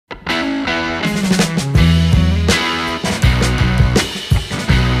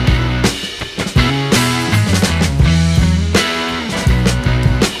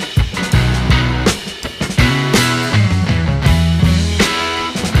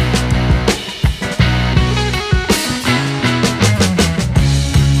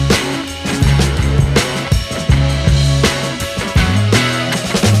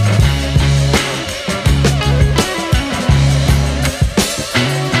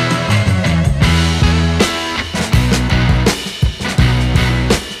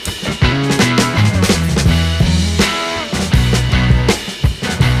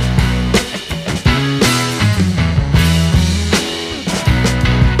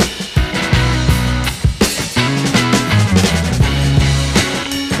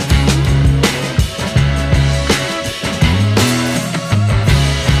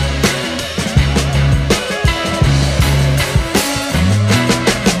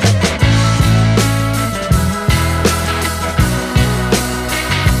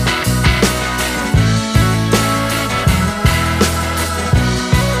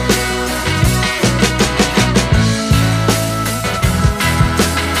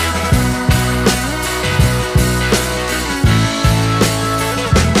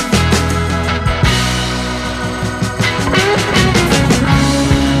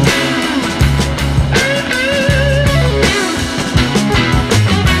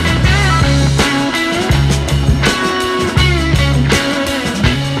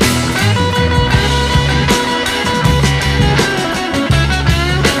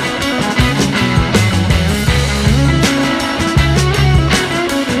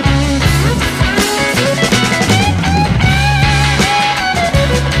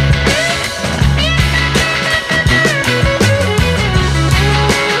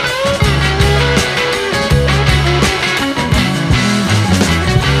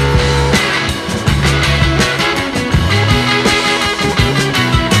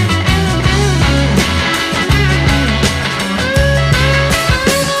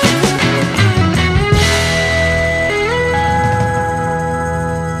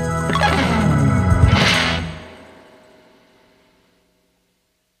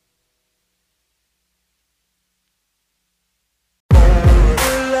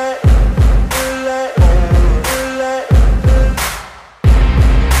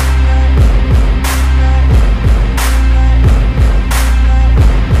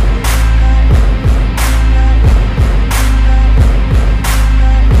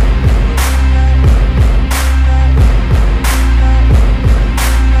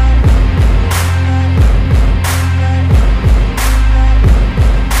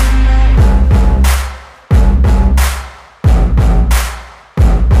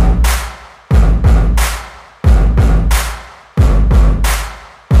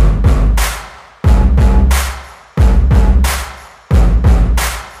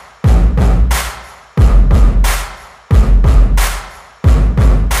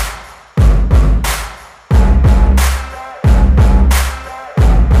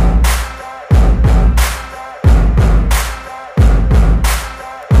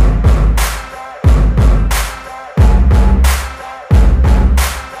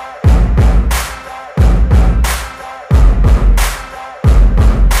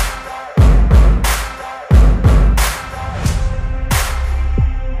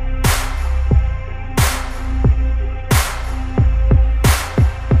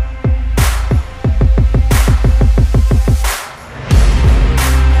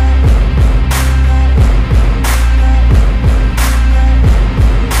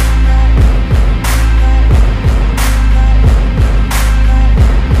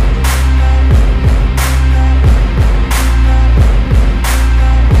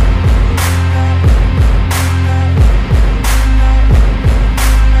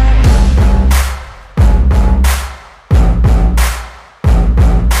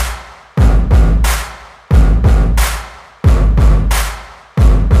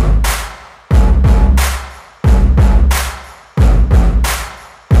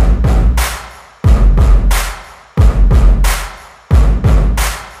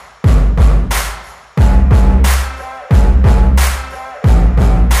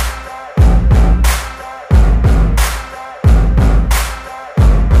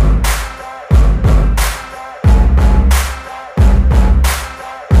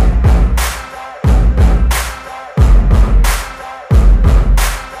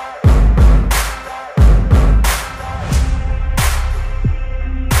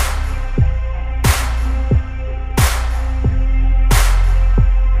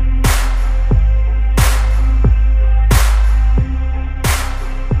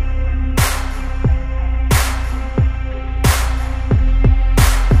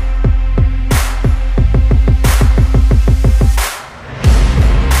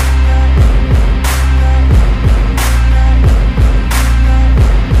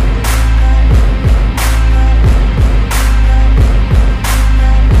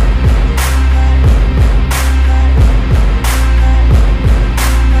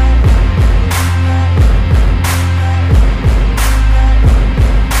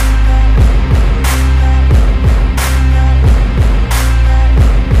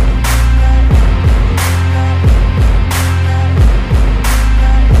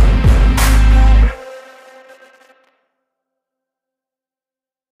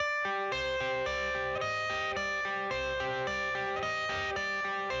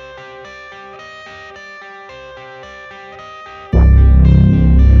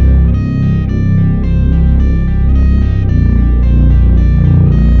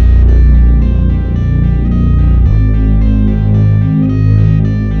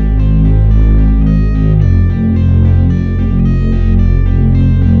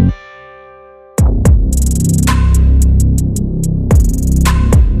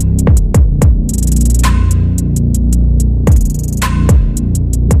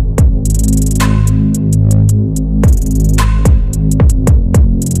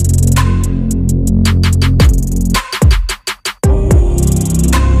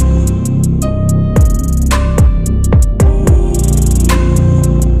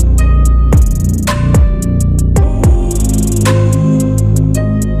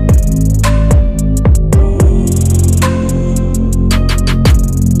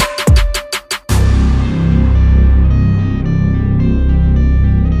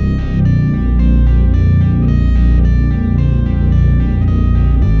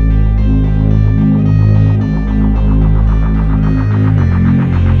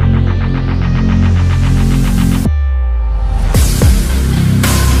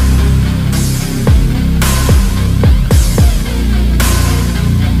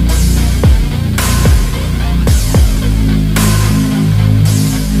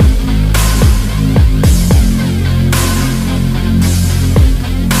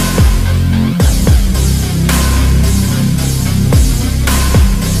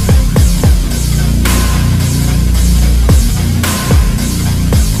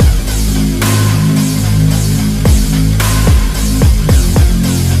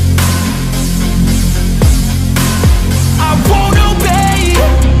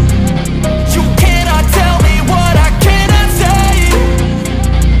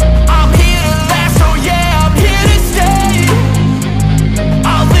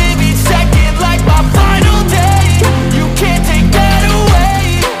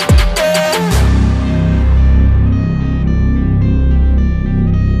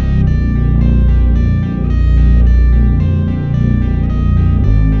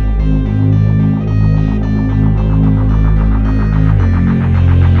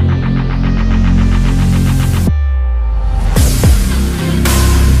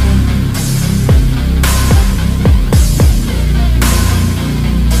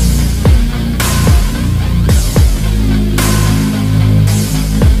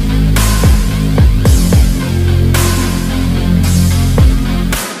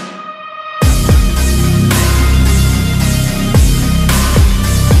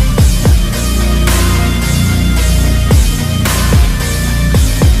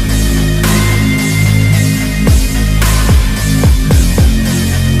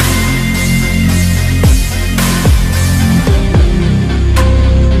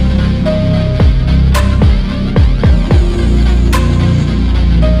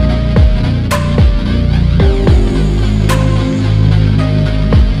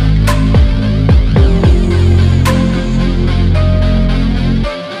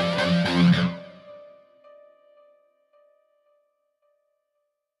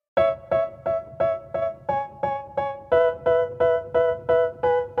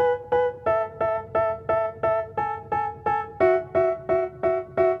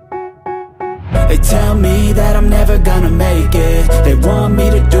They tell me that I'm never gonna make it. They want me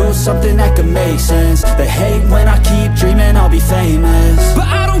to do something that could make sense. They hate when I keep dreaming I'll be famous, but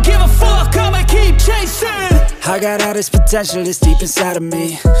I don't give a fuck, I'ma keep chasing. I got all this potential that's deep inside of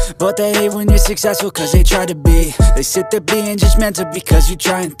me, but they hate when you're successful cause they try to be. They sit there being judgmental because you're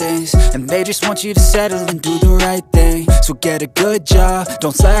trying things, and they just want you to settle and do the right thing. So get a good job,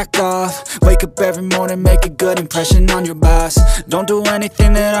 don't slack off. Wake up every morning, make a good impression on your boss. Don't do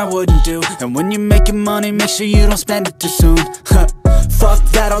anything that I wouldn't do, and when you're making money, make sure you don't spend it too soon. Fuck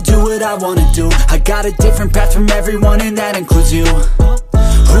that, I'll do what I wanna do. I got a different path from everyone, and that includes you.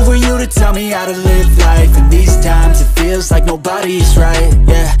 Who are you to tell me how to live life? In these times it feels like nobody's right,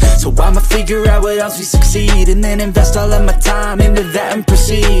 yeah. So I'ma figure out what else we succeed, and then invest all of my time into that and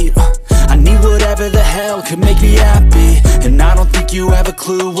proceed. I need whatever the hell could make me happy, and I don't think you have a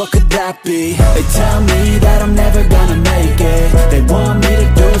clue what could that be. They tell me that I'm never gonna make it. They want me to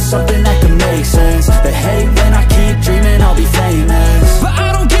do something that could make sense. They hate when I keep dreaming I'll be famous, but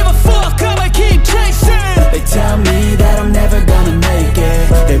I don't give a fuck, I'ma keep chasing. They tell me that I'm never gonna make it.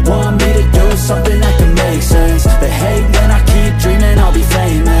 They want me to do something that can make sense. They hate when I keep dreaming I'll be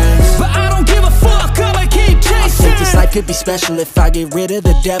famous, but I don't give a fuck, I'ma keep chasing. I think this life could be special if I get rid of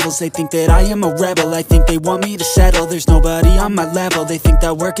the devils. They think that I am a rebel, I think they want me to settle. There's nobody on my level. They think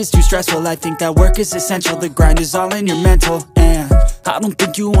that work is too stressful, I think that work is essential. The grind is all in your mental, and I don't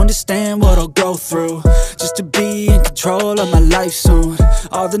think you understand what I'll go through just to be in control of my life soon.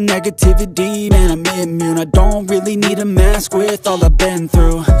 All the negativity, man, I'm immune. I don't really need a mask with all I've been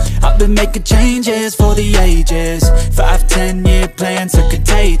through. I've been making changes for the ages. 5-10 year plans are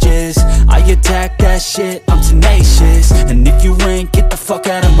contagious. I attack that shit, I'm tenacious. And if you ain't, get the fuck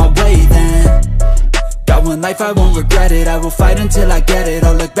out of my way then. Got one life, I won't regret it. I will fight until I get it.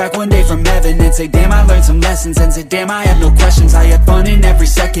 I'll look back one day from heaven and say, damn, I learned some lessons. And say, damn, I have no questions. I had fun in every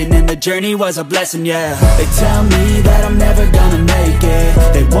second, and the journey was a blessing, yeah. They tell me that I'm never gonna make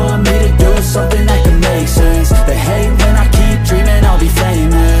it. They want me to do something that can make sense. They hate